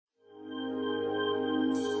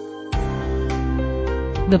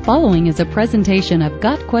The following is a presentation of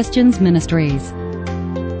Got Questions Ministries.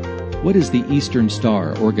 What is the Eastern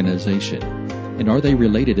Star Organization, and are they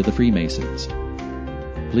related to the Freemasons?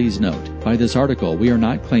 Please note, by this article we are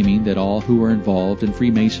not claiming that all who are involved in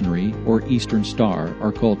Freemasonry or Eastern Star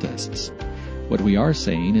are cultists. What we are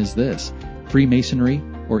saying is this: Freemasonry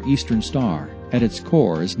or Eastern Star at its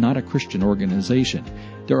core is not a Christian organization.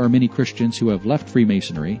 There are many Christians who have left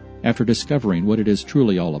Freemasonry after discovering what it is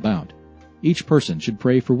truly all about. Each person should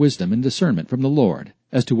pray for wisdom and discernment from the Lord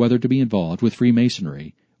as to whether to be involved with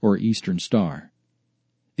Freemasonry or Eastern Star.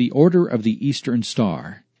 The Order of the Eastern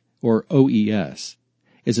Star, or OES,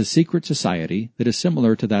 is a secret society that is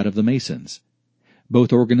similar to that of the Masons.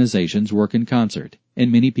 Both organizations work in concert,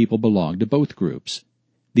 and many people belong to both groups.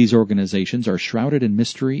 These organizations are shrouded in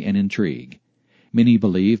mystery and intrigue. Many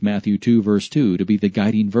believe Matthew 2 verse 2 to be the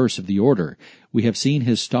guiding verse of the order. We have seen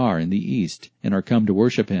his star in the east and are come to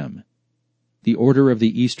worship him. The Order of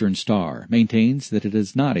the Eastern Star maintains that it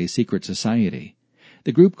is not a secret society.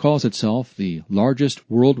 The group calls itself the largest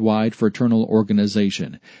worldwide fraternal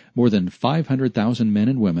organization. More than 500,000 men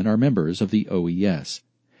and women are members of the OES.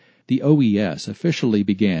 The OES officially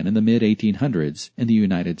began in the mid-1800s in the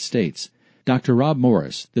United States. Dr. Rob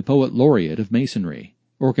Morris, the poet laureate of Masonry,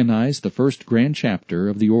 organized the first grand chapter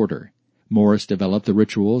of the order. Morris developed the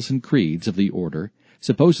rituals and creeds of the order,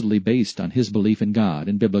 supposedly based on his belief in God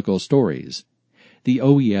and biblical stories. The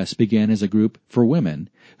OES began as a group for women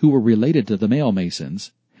who were related to the male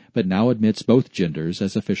Masons, but now admits both genders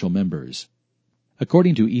as official members.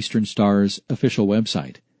 According to Eastern Star's official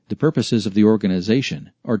website, the purposes of the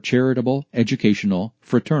organization are charitable, educational,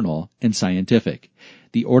 fraternal, and scientific.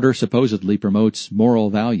 The order supposedly promotes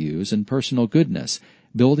moral values and personal goodness,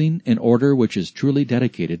 building an order which is truly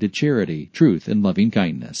dedicated to charity, truth, and loving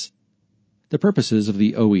kindness. The purposes of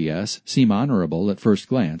the OES seem honorable at first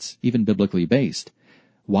glance, even biblically based.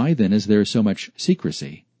 Why then is there so much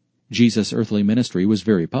secrecy? Jesus' earthly ministry was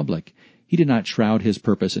very public. He did not shroud his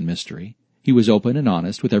purpose in mystery. He was open and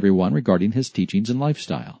honest with everyone regarding his teachings and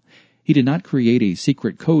lifestyle. He did not create a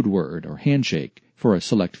secret code word or handshake for a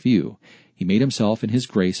select few. He made himself and his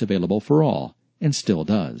grace available for all, and still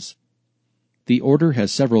does. The order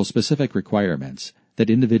has several specific requirements that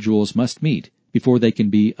individuals must meet before they can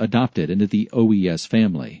be adopted into the OES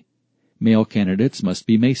family. Male candidates must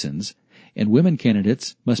be Masons, and women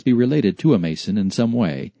candidates must be related to a Mason in some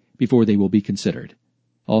way before they will be considered.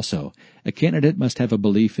 Also, a candidate must have a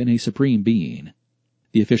belief in a supreme being.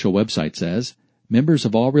 The official website says, members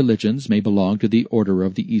of all religions may belong to the Order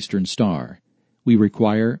of the Eastern Star. We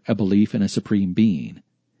require a belief in a supreme being.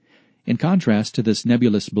 In contrast to this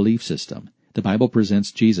nebulous belief system, the Bible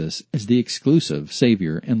presents Jesus as the exclusive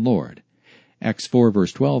Savior and Lord. Acts 4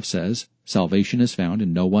 verse 12 says, "Salvation is found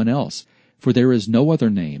in no one else, for there is no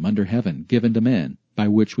other name under heaven given to men by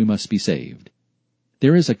which we must be saved."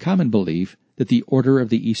 There is a common belief that the Order of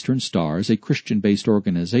the Eastern Star is a Christian-based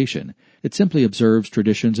organization that simply observes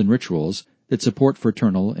traditions and rituals that support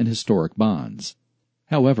fraternal and historic bonds.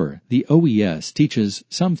 However, the OES teaches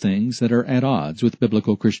some things that are at odds with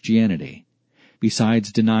biblical Christianity.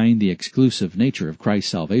 Besides denying the exclusive nature of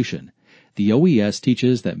Christ's salvation, the OES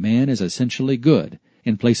teaches that man is essentially good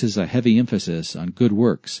and places a heavy emphasis on good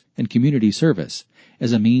works and community service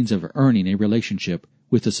as a means of earning a relationship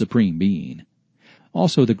with the Supreme Being.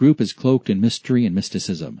 Also, the group is cloaked in mystery and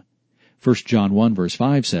mysticism. 1 John 1 verse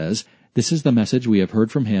 5 says, "This is the message we have heard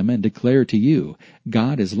from him and declare to you.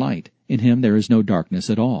 God is light. In him there is no darkness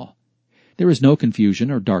at all." There is no confusion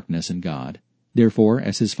or darkness in God. Therefore,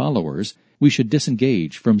 as his followers, we should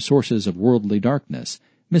disengage from sources of worldly darkness,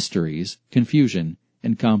 mysteries, confusion,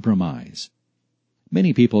 and compromise.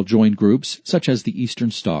 Many people join groups such as the Eastern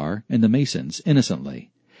Star and the Masons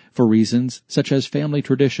innocently, for reasons such as family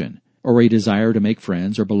tradition or a desire to make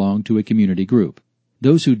friends or belong to a community group.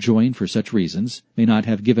 Those who join for such reasons may not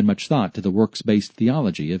have given much thought to the works-based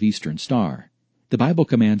theology of Eastern Star. The Bible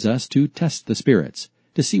commands us to test the spirits,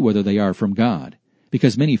 to see whether they are from God,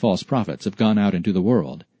 because many false prophets have gone out into the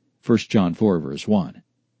world. 1 John 4 verse 1.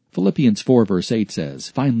 Philippians 4 verse 8 says,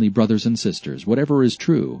 "Finally, brothers and sisters, whatever is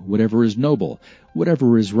true, whatever is noble,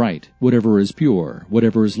 whatever is right, whatever is pure,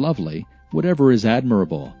 whatever is lovely, whatever is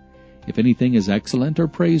admirable, if anything is excellent or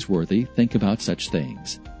praiseworthy, think about such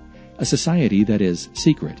things." A society that is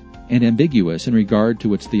secret and ambiguous in regard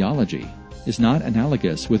to its theology is not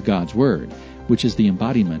analogous with God's Word, which is the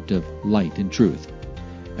embodiment of light and truth.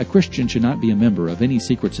 A Christian should not be a member of any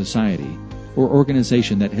secret society or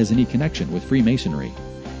organization that has any connection with Freemasonry,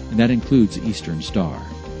 and that includes Eastern Star.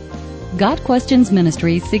 Got Questions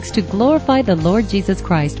Ministry seeks to glorify the Lord Jesus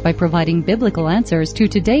Christ by providing biblical answers to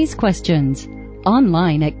today's questions.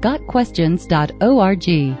 online at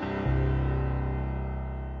gotquestions.org.